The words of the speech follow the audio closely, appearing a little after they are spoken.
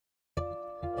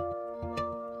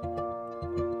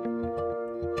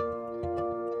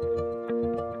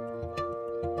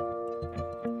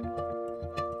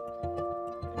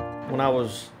when I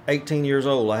was 18 years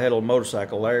old, I had a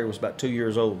motorcycle. Larry was about 2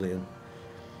 years old then.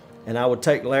 And I would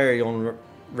take Larry on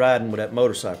riding with that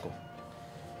motorcycle.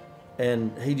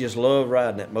 And he just loved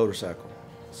riding that motorcycle.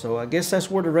 So I guess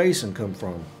that's where the racing come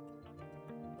from.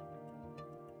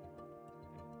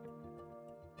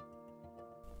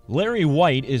 Larry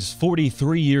White is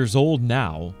 43 years old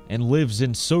now and lives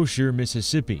in Saussure,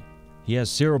 Mississippi. He has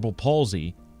cerebral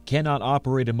palsy, cannot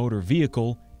operate a motor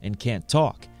vehicle, and can't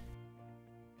talk.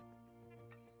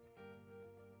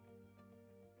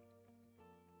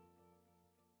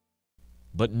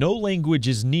 But no language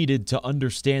is needed to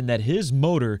understand that his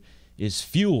motor is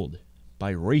fueled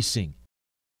by racing.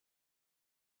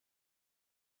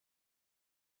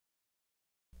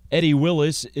 Eddie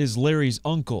Willis is Larry's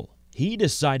uncle. He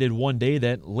decided one day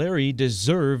that Larry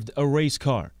deserved a race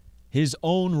car, his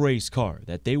own race car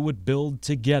that they would build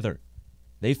together.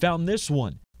 They found this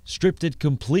one, stripped it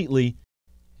completely,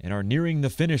 and are nearing the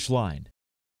finish line.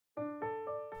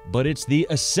 But it's the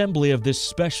assembly of this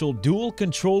special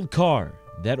dual-controlled car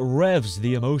that revs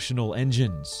the emotional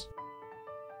engines.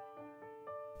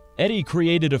 Eddie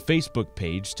created a Facebook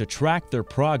page to track their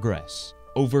progress.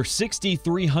 Over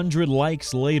 6,300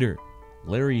 likes later,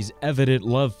 Larry's evident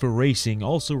love for racing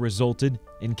also resulted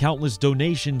in countless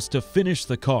donations to finish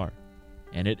the car,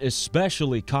 and it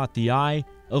especially caught the eye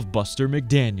of Buster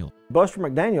McDaniel. Buster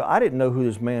McDaniel, I didn't know who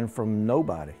this man from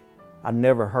nobody. I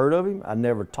never heard of him. I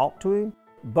never talked to him.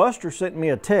 Buster sent me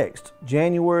a text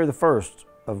January the 1st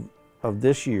of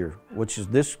this year, which is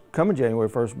this coming January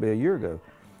 1st will be a year ago.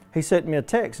 He sent me a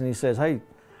text and he says, "Hey,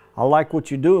 I like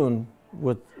what you're doing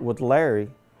with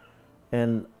Larry,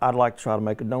 and I'd like to try to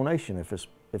make a donation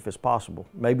if it's possible.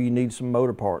 Maybe you need some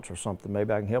motor parts or something,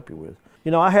 maybe I can help you with." You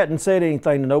know, I hadn't said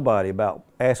anything to nobody about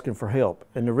asking for help.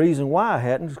 And the reason why I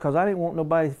hadn't is because I didn't want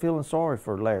nobody feeling sorry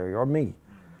for Larry or me.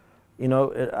 You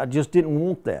know, I just didn't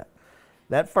want that.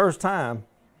 That first time,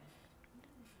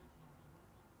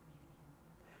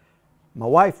 my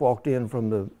wife walked in from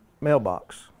the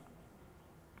mailbox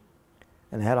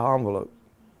and had an envelope.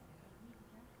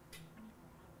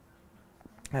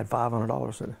 Had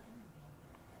 $500 in it.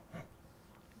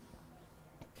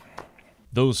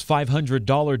 Those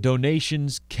 $500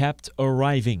 donations kept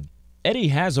arriving. Eddie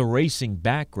has a racing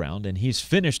background and he's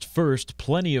finished first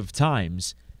plenty of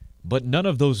times, but none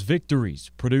of those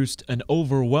victories produced an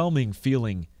overwhelming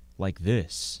feeling like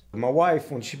this. My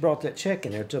wife, when she brought that check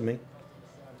in there to me,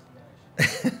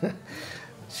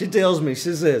 she tells me,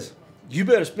 she says, "You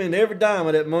better spend every dime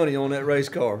of that money on that race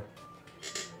car."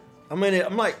 I mean,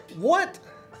 I'm like, what?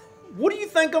 What do you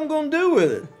think I'm going to do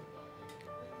with it?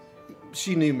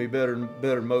 She knew me better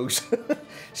than most.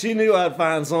 She knew I'd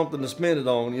find something to spend it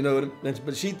on, you know.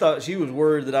 But she thought, she was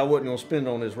worried that I wasn't going to spend it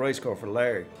on this race car for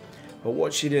Larry. But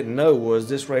what she didn't know was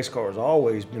this race car has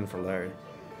always been for Larry.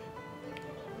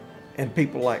 And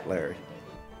people like Larry.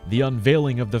 The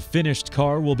unveiling of the finished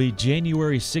car will be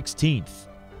January 16th.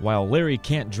 While Larry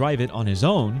can't drive it on his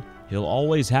own, he'll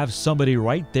always have somebody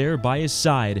right there by his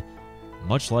side,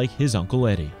 much like his Uncle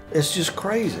Eddie. It's just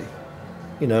crazy,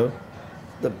 you know,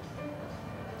 the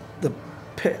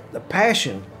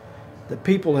passion that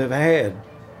people have had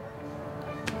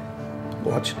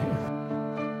watching him.